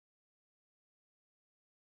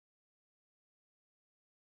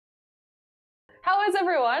How is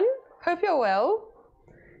everyone? Hope you're well.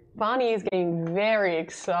 Barney is getting very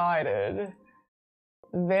excited.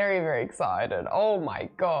 Very, very excited. Oh my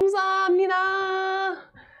god. 감사합니다.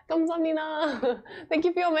 감사합니다. Thank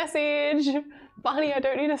you for your message. Barney, I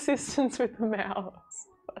don't need assistance with the mouse.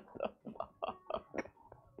 What the fuck?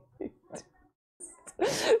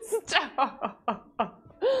 Stop. What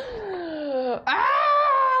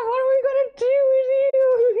are we gonna do with you?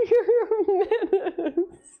 You're a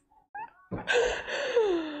menace.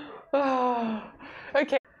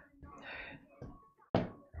 Okay.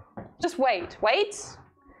 Just wait.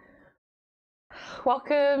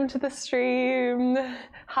 Welcome to the stream.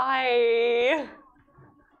 Hi.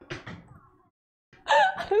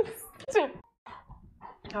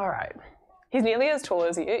 All right. He's nearly as tall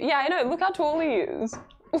as you. Yeah, I know. Look how tall he is.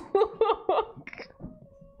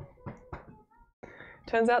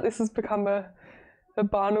 Turns out this has become a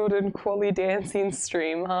Barnold and Quali dancing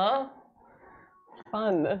stream, huh?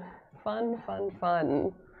 Fun.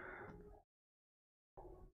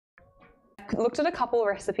 Looked at a couple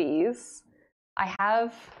recipes. I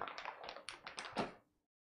have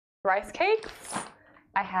rice cakes.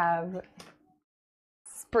 I have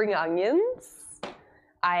spring onions.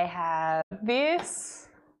 I have this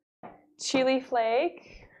chili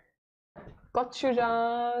flake,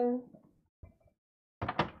 gochujang.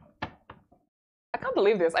 I can't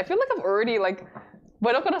believe this. I feel like I've already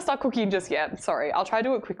we're not gonna start cooking just yet. Sorry, I'll try to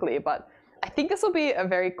do it quickly, but I think this will be a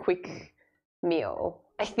very quick meal.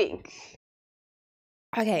 I think.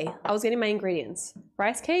 Okay, I was getting my ingredients.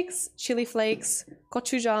 Rice cakes, chili flakes,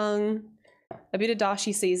 gochujang, a bit of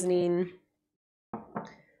dashi seasoning.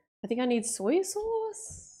 I think I need soy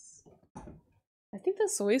sauce. I think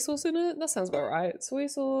there's soy sauce in it. That sounds about right. Soy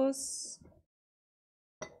sauce.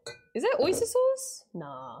 Is there oyster sauce?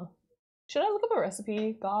 Nah. Should I look up a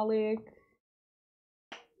recipe? Garlic.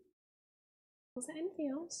 Was there anything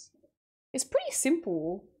else? It's pretty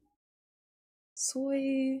simple.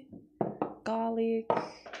 Soy, garlic.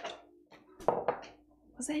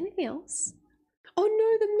 Was there anything else? Oh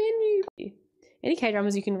no, the menu. Any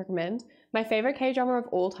K-dramas you can recommend? My favorite K-drama of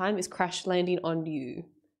all time is Crash Landing on You.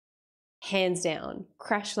 Hands down,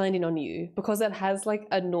 Crash Landing on You, because it has like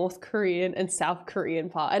a North Korean and South Korean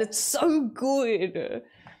part, and it's so good.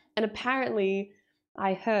 And apparently,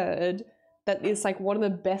 I heard that it's like one of the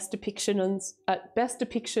best depictions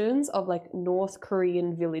of like North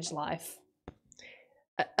Korean village life.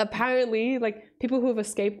 Apparently, like people who have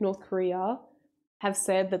escaped North Korea have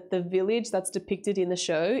said that the village that's depicted in the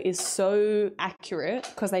show is so accurate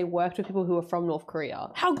because they worked with people who are from North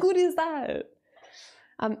Korea. How good is that?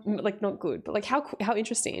 Like not good, but like how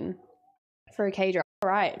interesting for a K-drama. All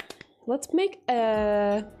right, let's make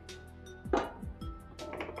a.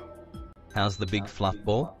 How's the big fluff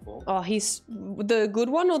ball? Oh, he's the good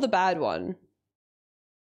one or the bad one?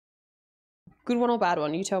 Good one or bad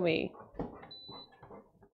one? You tell me.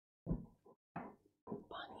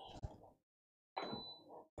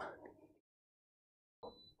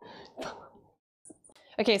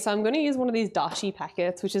 Okay, so I'm going to use one of these dashi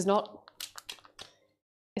packets, which is not,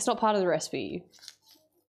 it's not part of the recipe,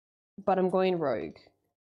 but I'm going rogue.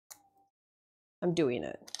 I'm doing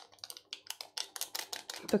it.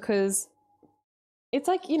 Because it's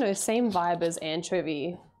like, you know, same vibe as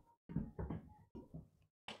anchovy.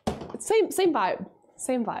 It's same vibe.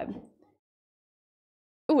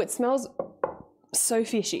 Oh, it smells so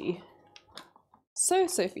fishy. So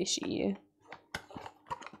fishy.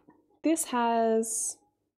 This has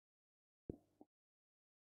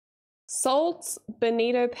salt,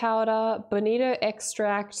 bonito powder, bonito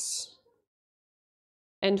extract,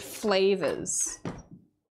 and flavors.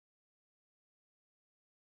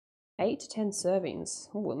 8 to 10 servings.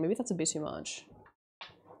 Oh, well, maybe that's a bit too much.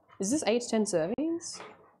 Is this 8 to 10 servings?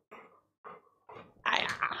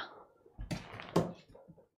 Ah.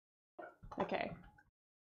 Okay.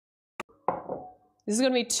 This is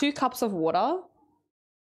going to be 2 cups of water.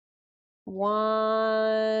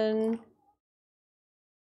 1,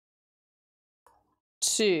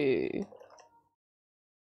 2.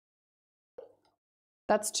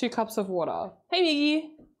 That's 2 cups of water. Hey, Miggy.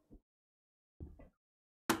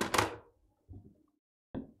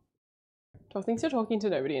 Tom thinks you're talking to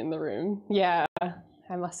nobody in the room. Yeah,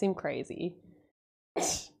 I must seem crazy.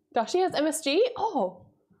 Dashi has MSG? Oh.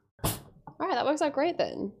 All right, that works out great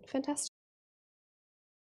then. Fantastic.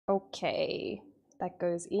 Okay, that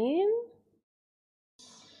goes in.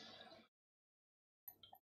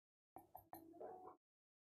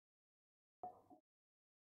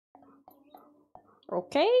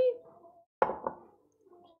 Okay.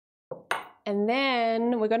 And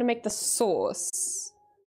then we're gonna make the sauce.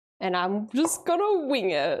 And I'm just gonna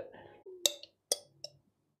wing it.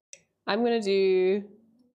 I'm gonna do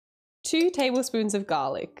 2 tablespoons of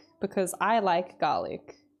garlic because I like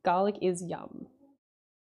garlic. Garlic is yum.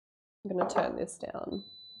 I'm gonna turn this down.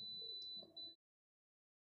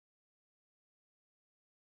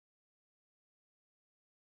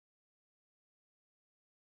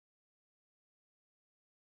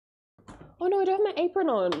 Oh no, I don't have my apron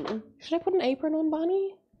on. Should I put an apron on,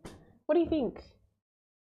 Barney? What do you think?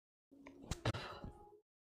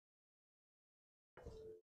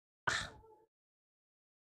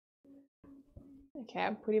 Okay,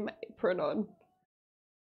 I'm putting my apron on.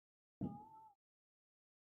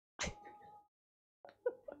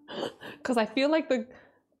 Because I feel like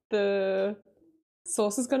the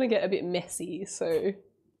sauce is gonna get a bit messy, so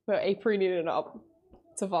we're aproning it up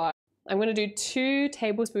to vibe. I'm gonna do 2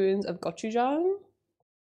 tablespoons of gochujang.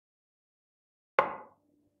 Do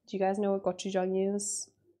you guys know what gochujang is?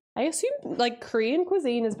 I assume like Korean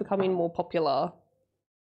cuisine is becoming more popular.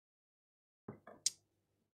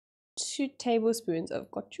 2 tablespoons of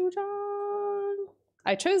gochujang.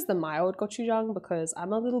 I chose the mild gochujang because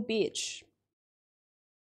I'm a little bitch.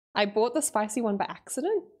 I bought the spicy one by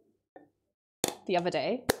accident the other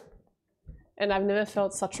day, and I've never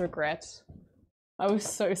felt such regret. I was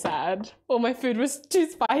so sad. All my food was too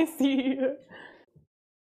spicy.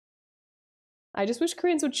 I just wish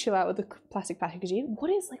Koreans would chill out with the plastic packaging.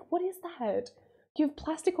 What is that? You have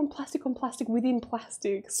plastic on plastic on plastic within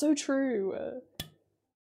plastic. So true.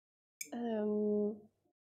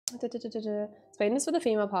 Spain is for the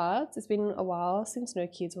female parts. It's been a while since No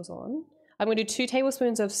Kids was on. I'm gonna do 2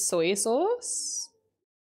 tablespoons of soy sauce.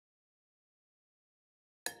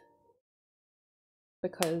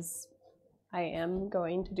 Because I am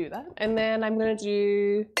going to do that. And then I'm gonna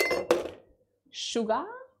do sugar.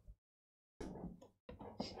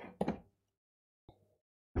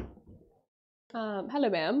 Hello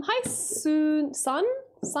ma'am. Hi son.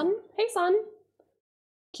 Hey son.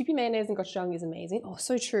 Kewpie mayonnaise and gochujang is amazing. Oh,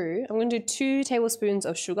 so true. I'm gonna do 2 tablespoons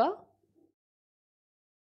of sugar.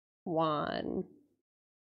 1.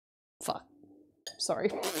 Fuck. Sorry.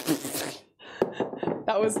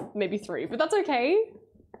 That was maybe 3, but that's okay.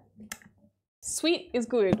 Sweet is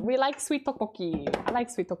good. We like sweet tteok-bokki. I like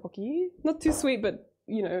sweet tteok-bokki. Not too sweet, but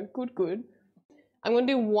you know, good. I'm gonna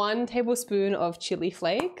do 1 tablespoon of chili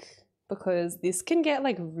flake because this can get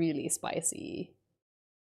like really spicy.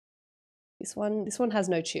 This one has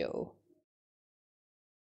no chill.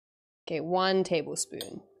 Okay, 1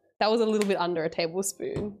 tablespoon. That was a little bit under a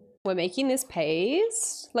tablespoon. We're making this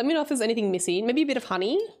paste. Let me know if there's anything missing. Maybe a bit of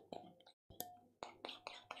honey.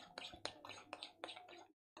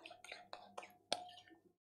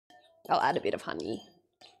 I'll add a bit of honey.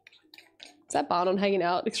 Is that Barnon hanging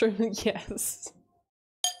out extremely? Yes.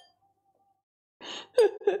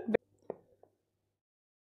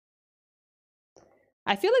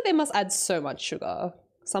 I feel like they must add so much sugar.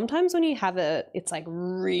 Sometimes when you have it, it's like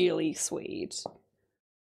really sweet.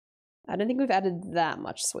 I don't think we've added that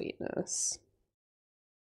much sweetness.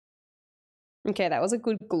 Okay, that was a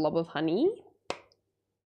good glob of honey.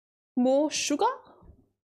 More sugar?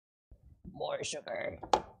 More sugar.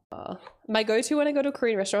 My go-to when I go to a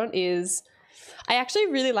Korean restaurant is, I actually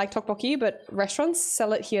really like tteok-bokki, but restaurants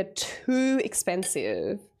sell it here too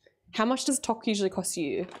expensive. How much does tteok usually cost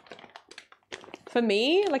you? For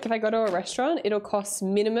me, like if I go to a restaurant, it'll cost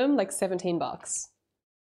minimum like 17 bucks.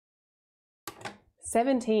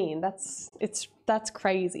 17, that's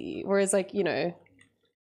crazy. Whereas like, you know,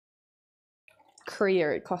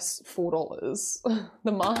 Korea, it costs $4.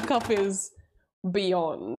 The markup is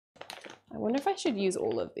beyond. I wonder if I should use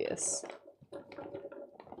all of this.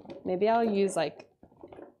 Maybe I'll use like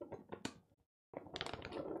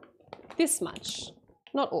this much,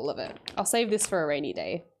 not all of it. I'll save this for a rainy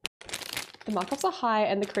day. The markups are high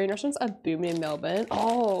and the Korean restaurants are booming in Melbourne.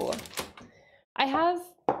 Oh, I have,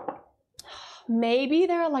 maybe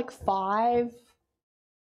there are like five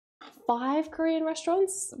Korean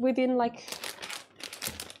restaurants within like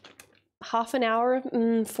half an hour,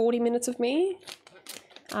 40 minutes of me.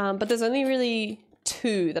 But there's only really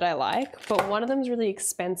 2 that I like, but one of them is really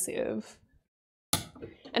expensive.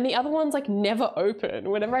 And the other one's like never open.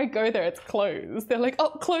 Whenever I go there, it's closed. They're like, oh,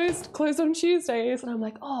 closed on Tuesdays. And I'm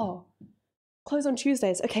like, oh, closed on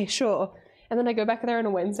Tuesdays. Okay, sure. And then I go back there on a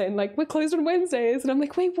Wednesday and like, we're closed on Wednesdays. And I'm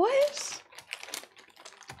like, wait, what?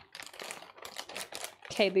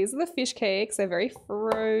 Okay, these are the fish cakes. They're very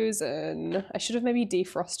frozen. I should have maybe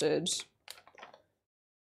defrosted.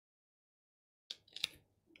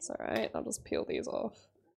 It's all right, I'll just peel these off.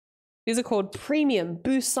 These are called Premium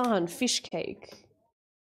Busan Fish Cake.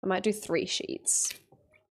 I might do 3 sheets.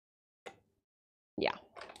 Yeah.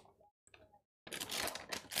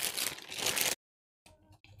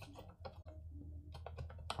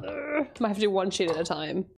 Might have to do one sheet at a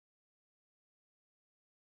time.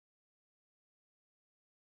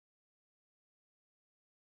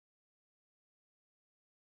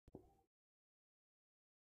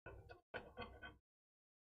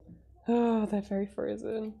 Oh, they're very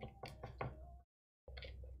frozen.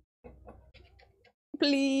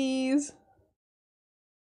 Please.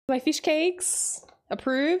 My fish cakes.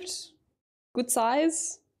 Approved. Good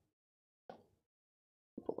size.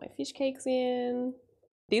 Put my fish cakes in.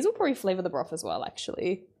 These will probably flavor the broth as well,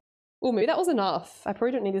 actually. Oh, maybe that was enough. I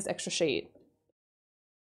probably don't need this extra sheet.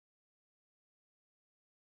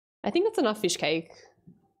 I think that's enough fish cake.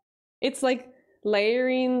 It's like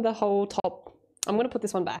layering the whole top. I'm gonna put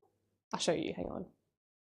this one back. I'll show you, hang on.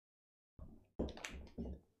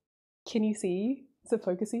 Can you see? Is it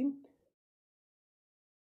focusing?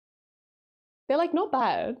 They're like not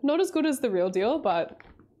bad. Not as good as the real deal, but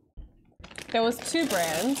there was two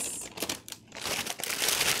brands.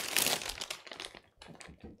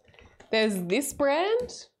 There's this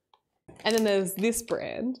brand and then there's this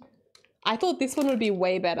brand. I thought this one would be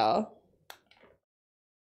way better.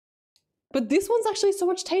 But this one's actually so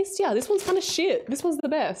much tastier. This one's kind of shit. This one's the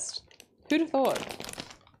best. Who'd have thought?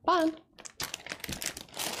 Fun.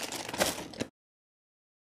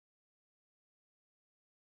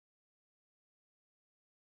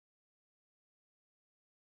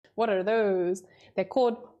 What are those? They're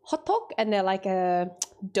called Tteok and they're like a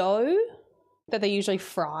dough that they usually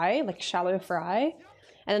fry, like shallow fry.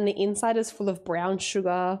 And then the inside is full of brown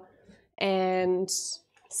sugar and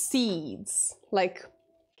seeds. Like,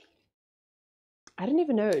 I don't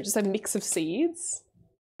even know, just a mix of seeds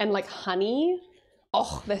and like honey.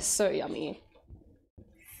 Oh, they're so yummy.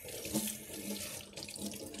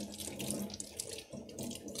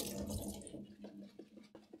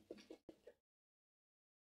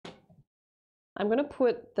 I'm gonna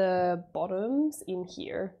put the bottoms in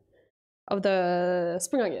here of the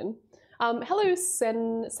spring onion. Hello,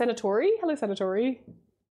 Senatori. Hello, Senatori.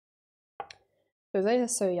 Those are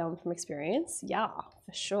so yum from experience. Yeah,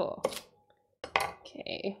 for sure.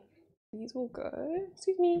 Okay, these will go.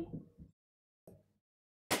 Excuse me.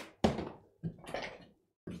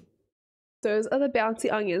 Those are the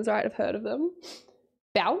bouncy onions, right? I've heard of them.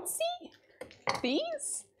 Bouncy?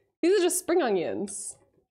 These? These are just spring onions.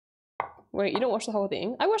 Wait, you don't watch the whole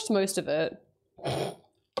thing? I watched most of it.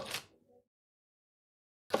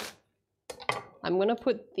 I'm gonna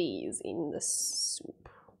put these in the soup.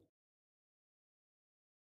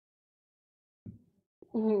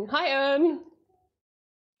 Hi, Ern.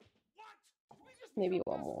 Maybe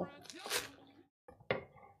one more.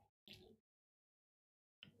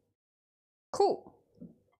 Cool.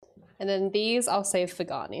 And then these I'll save for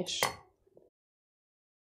garnish.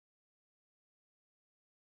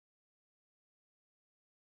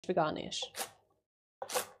 For garnish.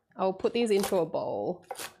 I'll put these into a bowl.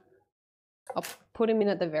 I'll put them in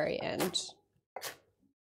at the very end.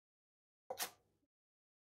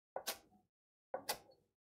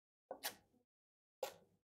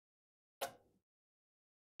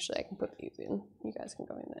 Actually, I can put these in. You guys can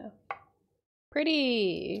go in there.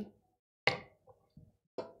 Pretty.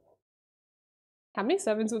 How many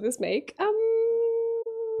servings will this make?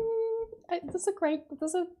 That's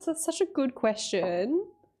such a good question.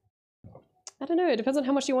 I don't know, it depends on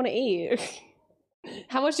how much you want to eat.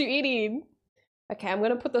 How much are you eating? Okay, I'm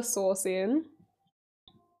gonna put the sauce in.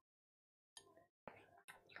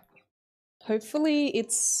 Hopefully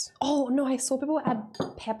it's, oh no, I saw people add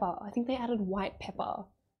pepper. I think they added white pepper.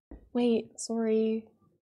 Wait, sorry.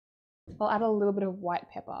 I'll add a little bit of white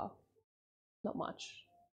pepper. Not much.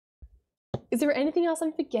 Is there anything else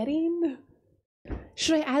I'm forgetting?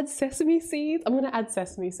 Should I add sesame seeds? I'm gonna add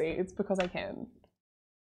sesame seeds because I can.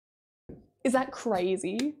 Is that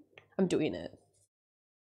crazy? I'm doing it.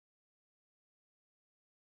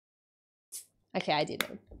 Okay, I did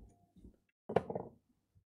it.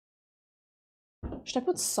 Should I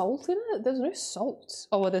put salt in it? There's no salt.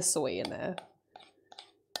 Oh, well, there's soy in there.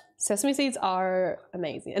 Sesame seeds are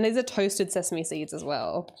amazing. And these are toasted sesame seeds as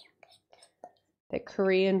well. They're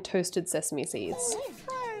Korean toasted sesame seeds.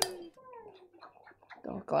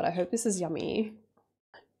 Oh god, I hope this is yummy.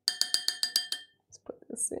 Let's put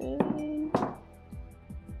this in.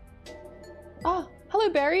 Ah, hello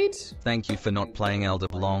Buried. Thank you for not playing Elder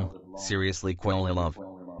Long. Seriously, Quella love.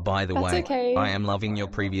 By the way, okay. I am loving your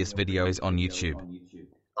previous videos on YouTube.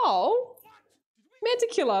 Oh,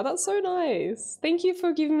 Manticula, that's so nice. Thank you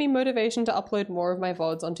for giving me motivation to upload more of my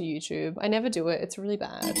VODs onto YouTube. I never do it, it's really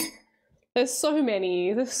bad. There's so many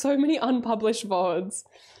unpublished VODs.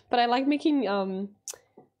 But I like making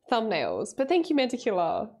thumbnails. But thank you,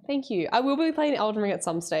 Manticula. Thank you. I will be playing Elden Ring at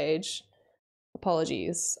some stage.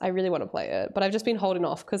 Apologies. I really want to play it, but I've just been holding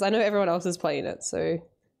off because I know everyone else is playing it, so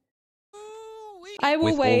I will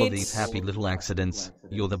With wait. all of these happy little accidents,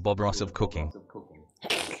 you're the Bob Ross of cooking.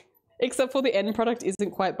 Except for the end product isn't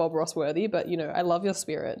quite Bob Ross worthy, but you know, I love your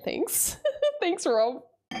spirit. Thanks. Thanks, Rob.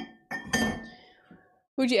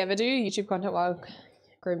 Would you ever do YouTube content while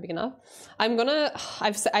growing big enough?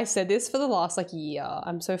 I've said this for the last like year.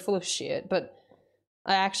 I'm so full of shit, but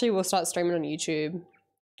I actually will start streaming on YouTube.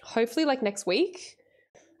 Hopefully like next week.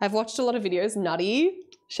 I've watched a lot of videos. Nutty.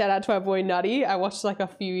 Shout out to our boy Nutty. I watched like a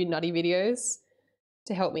few Nutty videos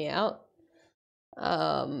to help me out.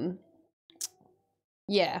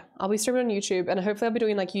 Yeah, I'll be streaming on YouTube and hopefully I'll be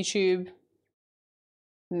doing like YouTube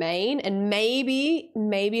main and maybe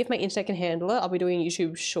if my internet can handle it, I'll be doing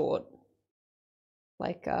YouTube short.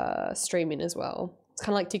 Like streaming as well. It's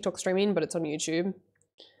kind of like TikTok streaming, but it's on YouTube.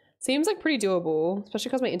 Seems like pretty doable, especially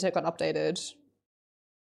because my internet got updated.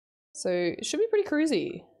 So it should be pretty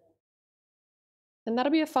cruisy. And that'll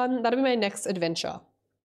be my next adventure.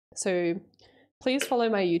 So please follow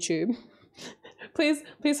my YouTube. please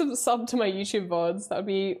sub to my YouTube VODs. That would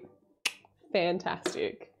be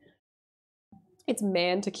fantastic. It's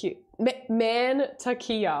Mantakia. Not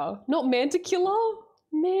Mantakilla.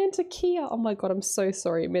 Mantakia. Oh my god, I'm so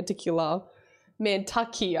sorry. Mantakilla.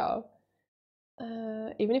 Mantakia.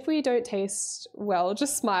 Even if we don't taste well,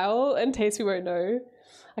 just smile and taste we won't know.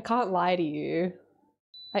 I can't lie to you.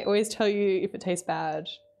 I always tell you if it tastes bad.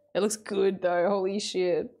 It looks good though, holy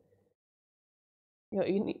shit.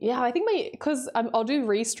 Yeah, I think because I'll do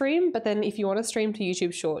restream, but then if you want to stream to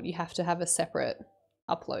YouTube short, you have to have a separate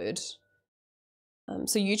upload.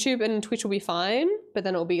 So YouTube and Twitch will be fine, but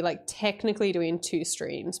then it'll be like technically doing 2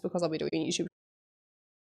 streams because I'll be doing YouTube.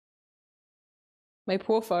 My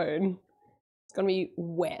poor phone. It's gonna be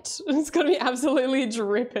wet. It's gonna be absolutely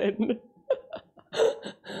dripping.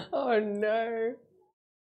 Oh no.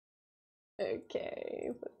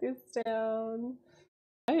 Okay, put this down.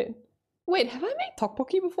 Oh. Wait, have I made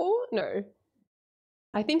Tteok-Bokki before? No.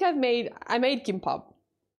 I think I made gimbap.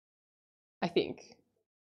 I think.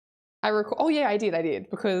 I recall. Oh yeah, I did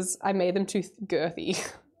because I made them too girthy.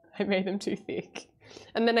 I made them too thick.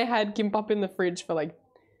 And then I had gimbap in the fridge for like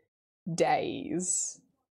days.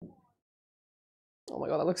 Oh my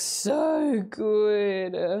god, that looks so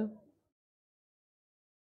good.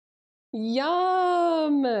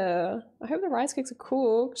 Yum! I hope the rice cakes are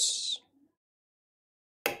cooked.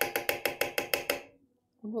 I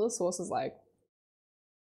wonder what the sauce is like.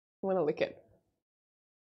 I want to lick it.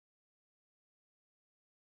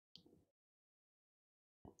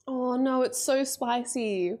 Oh no, it's so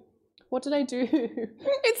spicy. What did I do?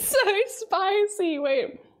 It's so spicy.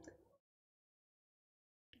 Wait.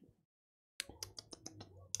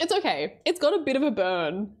 It's okay. It's got a bit of a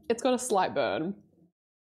burn. It's got a slight burn.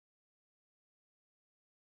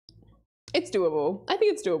 It's doable. I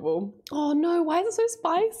think it's doable. Oh no, why is it so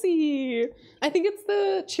spicy? I think it's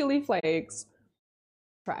the chili flakes.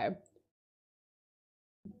 Try.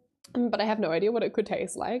 But I have no idea what it could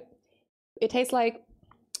taste like. It tastes like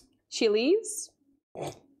chilies.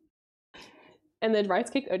 And the rice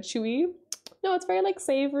cakes are chewy. No, it's very like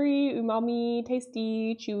savory, umami,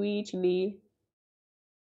 tasty, chewy, chili.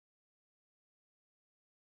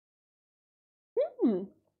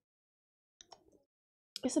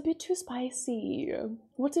 It's a bit too spicy.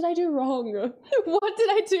 What did I do wrong? What did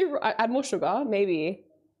I do wrong? Add more sugar, maybe.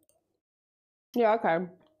 Yeah, okay.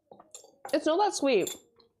 It's not that sweet.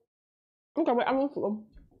 Okay, wait, I'm more sugar.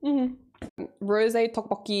 Rose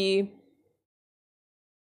Tteok-Bokki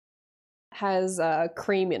has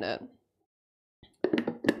cream in it.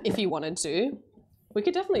 If you wanted to. We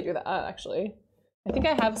could definitely do that, actually. I think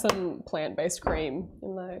I have some plant-based cream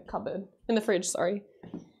in the cupboard. In the fridge, sorry.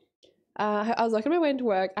 I was like on my way into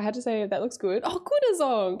work. I had to say, that looks good. Oh, good,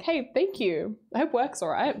 Azong. Hey, thank you. I hope work's all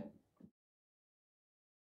right.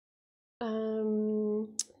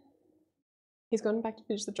 He's gone back to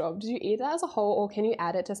finish the job. Did you eat that as a whole or can you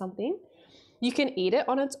add it to something? You can eat it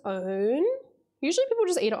on its own. Usually people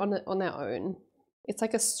just eat it on their own. It's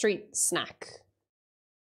like a street snack.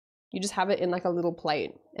 You just have it in like a little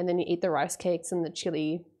plate and then you eat the rice cakes and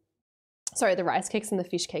the rice cakes and the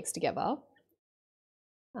fish cakes together.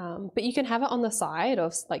 But you can have it on the side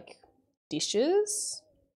of like dishes.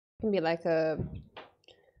 It can be like a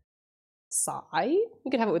side. You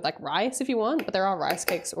can have it with like rice if you want, but there are rice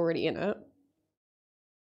cakes already in it.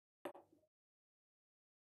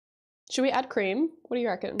 Should we add cream? What do you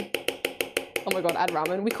reckon? Oh my god, add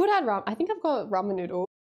ramen. We could add ramen. I think I've got ramen noodle.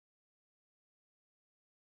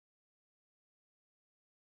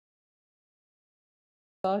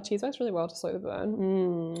 Cheese works really well to slow the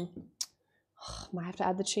burn. Might have to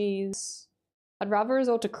add the cheese. I'd rather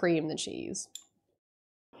resort to cream than cheese.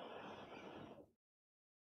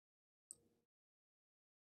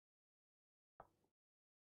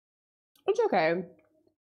 It's okay.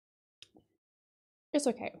 It's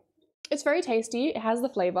okay. It's very tasty. It has the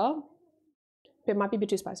flavor, but it might be a bit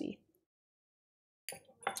too spicy.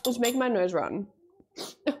 It's making my nose run.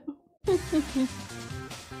 Peepo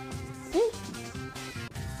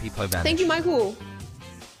vanish. Thank you, Michael.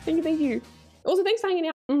 Thank you. Also, thanks for hanging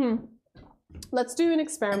out. Let's do an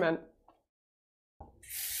experiment.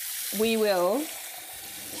 We will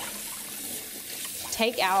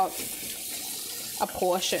take out a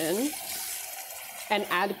portion and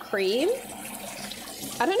add cream.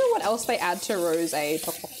 I don't know what else they add to rosé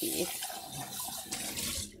tteok-bokki.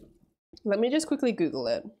 Let me just quickly Google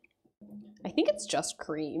it. I think it's just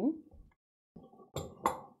cream.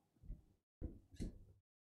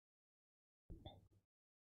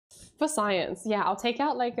 For science, yeah, I'll take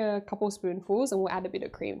out like a couple spoonfuls and we'll add a bit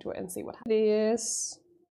of cream to it and see what happens. This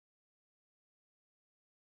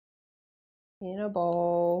in a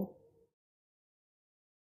bowl.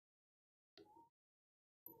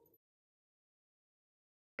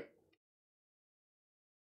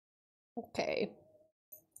 Okay.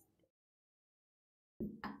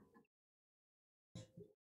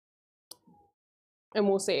 And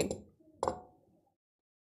we'll see.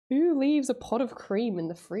 Who leaves a pot of cream in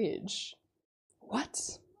the fridge?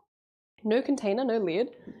 What? No container, no lid.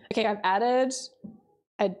 Okay, I've added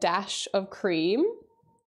a dash of cream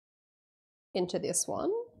into this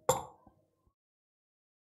one.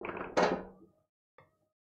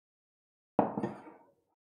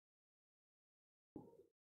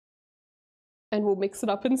 And we'll mix it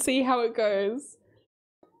up and see how it goes.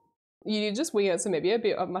 You just wing it, so maybe a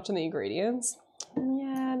bit much on the ingredients.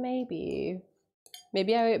 Yeah, maybe.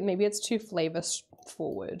 Maybe it's too flavor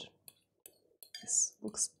forward. This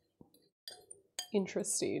looks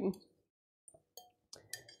interesting.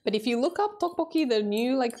 But if you look up tteok-bokki, the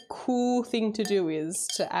new like cool thing to do is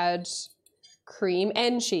to add cream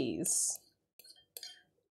and cheese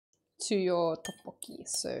to your tteok-bokki.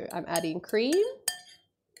 So I'm adding cream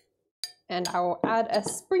and I will add a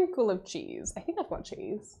sprinkle of cheese. I think I've got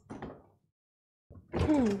cheese.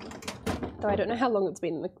 Though I don't know how long it's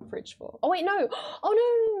been in the fridge for. Oh wait, no! Oh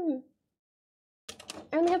no!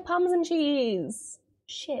 I only have Parmesan cheese.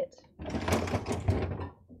 Shit.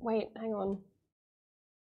 Wait, hang on.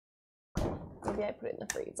 Maybe I put it in the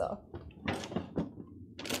freezer.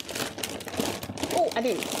 Oh, I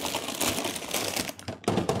do.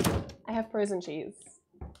 I have frozen cheese.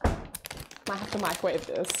 Might have to microwave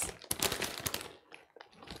this.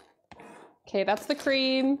 Okay, that's the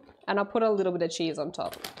cream, and I'll put a little bit of cheese on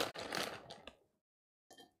top.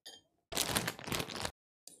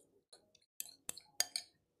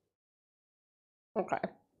 Okay.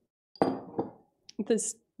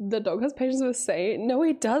 The dog has patience with say. No,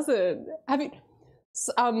 he doesn't. Have you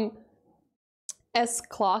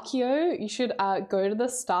Clarkio, you should go to the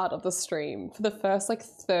start of the stream for the first like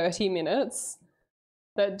 30 minutes.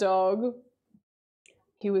 That dog,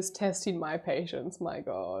 he was testing my patience, my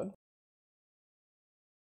god.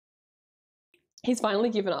 He's finally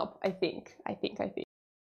given up, I think.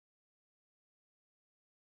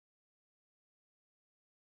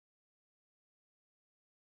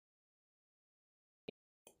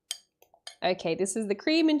 Okay, this is the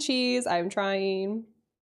cream and cheese. I'm trying.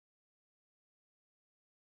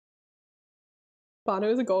 Bano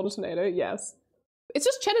is a golden tornado, yes. It's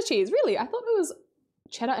just cheddar cheese, really. I thought it was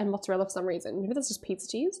cheddar and mozzarella for some reason. Maybe that's just pizza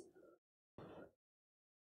cheese.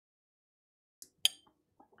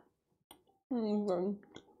 Mm-hmm.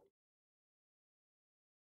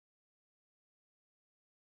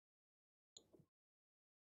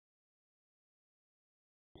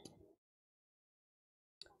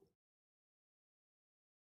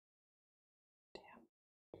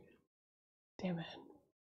 Damn it.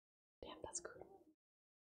 Damn, that's good.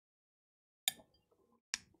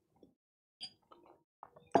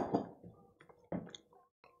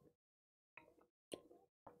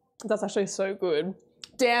 That's actually so good.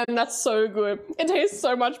 Damn, that's so good. It tastes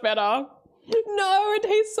so much better. No, it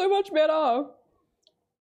tastes so much better.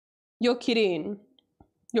 You're kidding.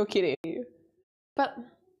 You're kidding. But,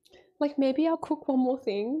 like, maybe I'll cook one more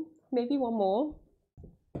thing. Maybe one more.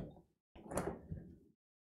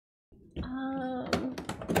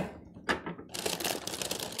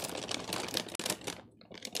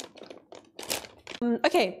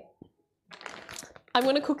 Okay. I'm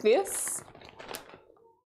gonna cook this.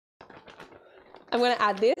 I'm gonna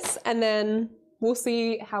add this and then we'll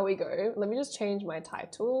see how we go. Let me just change my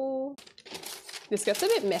title. This gets a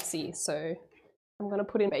bit messy, so I'm gonna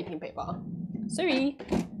put in baking paper. Sorry.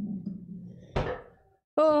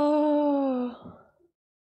 Oh,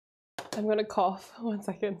 I'm gonna cough. 1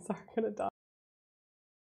 second. Sorry, I'm gonna die.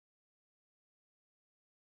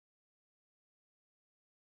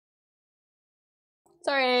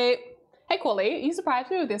 Sorry. Hey, Quali, you surprised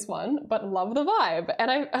me with this one, but love the vibe. And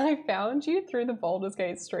I found you through the Baldur's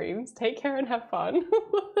Gate streams. Take care and have fun.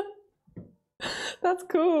 That's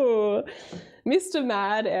cool. Mr.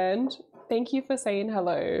 Mad End, thank you for saying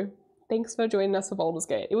hello. Thanks for joining us for Baldur's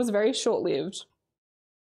Gate. It was very short-lived.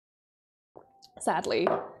 Sadly.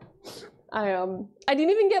 I didn't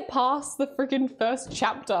even get past the freaking first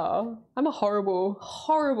chapter. I'm a horrible,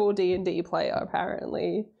 horrible D&D player,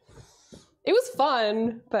 apparently. It was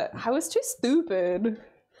fun, but I was too stupid.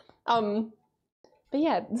 But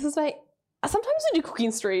yeah, this is like, sometimes I do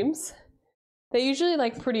cooking streams. They're usually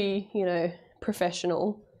like pretty, you know,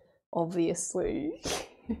 professional, obviously.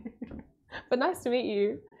 But nice to meet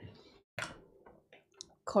you.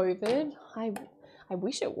 COVID, I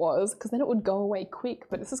wish it was, because then it would go away quick,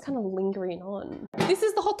 but this is kind of lingering on. This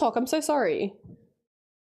is the hot talk, I'm so sorry.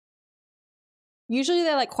 Usually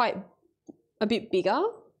they're like quite a bit bigger.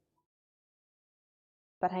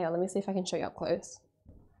 But hang on, let me see if I can show you up close.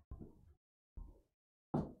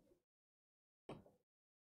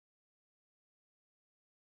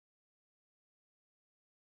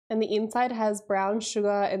 And the inside has brown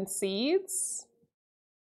sugar and seeds.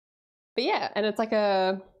 But yeah, and it's like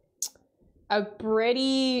a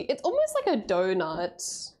bready, it's almost like a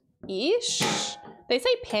donut-ish. They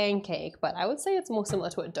say pancake, but I would say it's more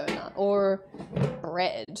similar to a donut or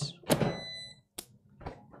bread.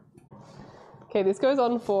 Okay, this goes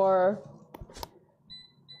on for,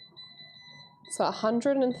 so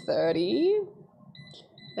 130,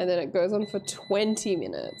 and then it goes on for 20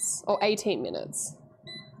 minutes, or 18 minutes.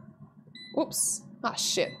 Whoops, ah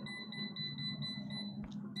shit.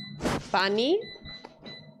 Bunny.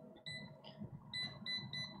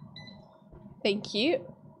 Thank you.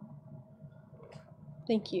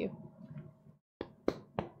 Thank you.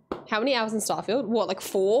 How many hours in Starfield? What, like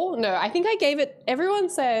 4? No, I think I gave it, everyone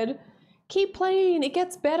said, keep playing, it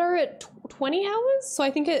gets better at 20 hours? So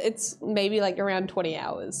I think it's maybe like around 20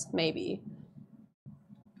 hours, maybe.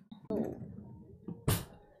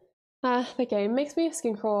 The game makes me a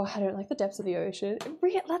skin crawl. I don't like the depths of the ocean.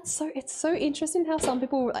 It's so interesting how some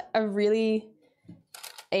people are really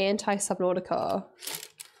anti-Subnautica.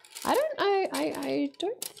 I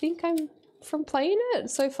don't think I'm from playing it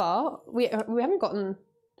so far. We haven't gotten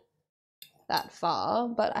that far,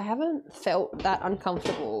 but I haven't felt that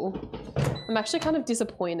uncomfortable. I'm actually kind of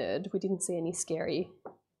disappointed we didn't see any scary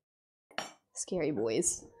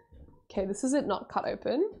boys. Okay, this is it not cut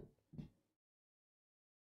open.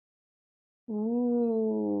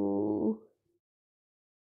 Ooh.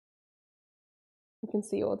 You can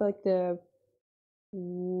see all like the,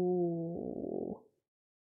 ooh,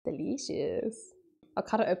 delicious. I'll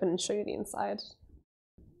cut it open and show you the inside.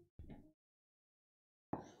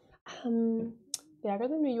 The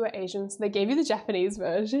algorithm knew you were Asian, so they gave you the Japanese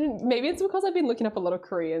version. Maybe it's because I've been looking up a lot of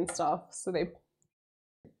Korean stuff, so they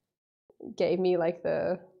gave me like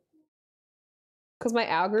the, because my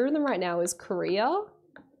algorithm right now is Korea.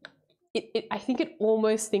 I think it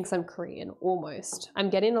almost thinks I'm Korean, almost. I'm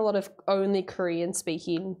getting a lot of only Korean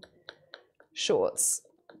speaking shorts,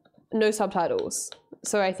 no subtitles.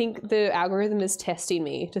 So I think the algorithm is testing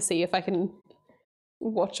me to see if I can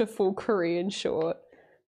watch a full Korean short.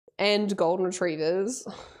 And golden retrievers,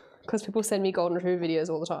 because people send me golden retriever videos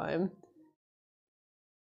all the time.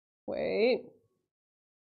 Wait.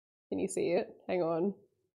 Can you see it? Hang on.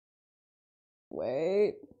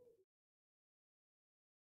 Wait.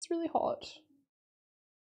 It's really hot.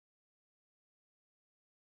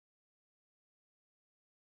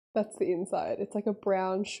 That's the inside. It's like a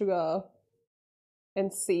brown sugar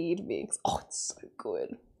and seed mix. Oh, it's so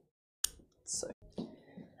good.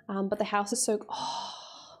 But the house is so,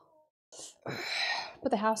 but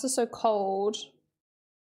the house is so cold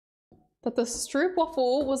that the stroop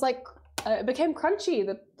waffle was like, it became crunchy.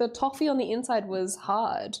 The toffee on the inside was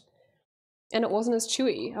hard and it wasn't as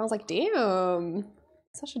chewy. I was like, damn,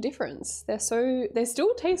 such a difference. They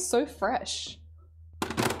still taste so fresh.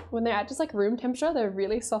 When they're at just like room temperature, they're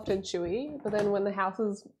really soft and chewy. But then when the house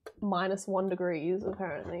is -1 degrees,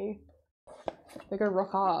 apparently, they go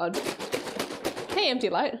rock hard. Hey, Empty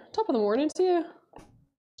Light. Top of the morning to you.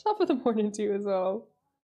 Top of the morning to you as well.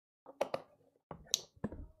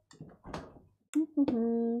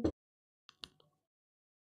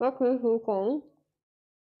 Okay, cool.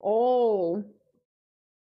 Oh.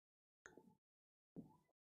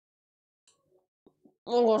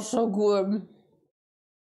 Oh, so good.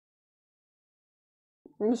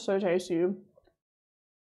 It's so tasty.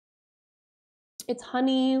 It's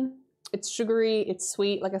honey, it's sugary, it's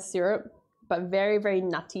sweet like a syrup, but very, very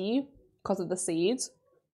nutty because of the seeds.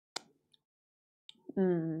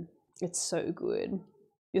 It's so good.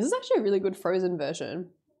 This is actually a really good frozen version.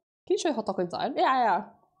 Can you show hot dog inside? Yeah.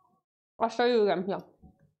 I'll show you again. Yeah.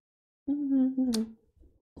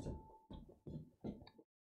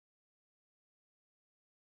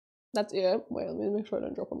 That's it. Wait, let me make sure I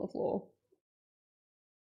don't drop on the floor.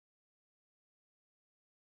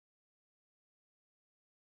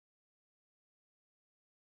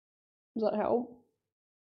 Does that help?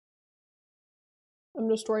 I'm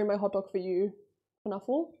destroying my hot dog for you. Enough?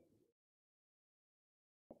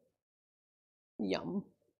 Yum.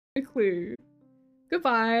 No clue.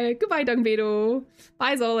 Goodbye. Goodbye, Dung Beetle.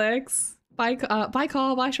 Bye, Zolex. Bye, bye,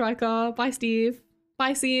 Carl. Bye, Shrika. Bye, Steve.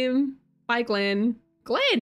 Bye, Sim. Bye, Glenn. Glenn!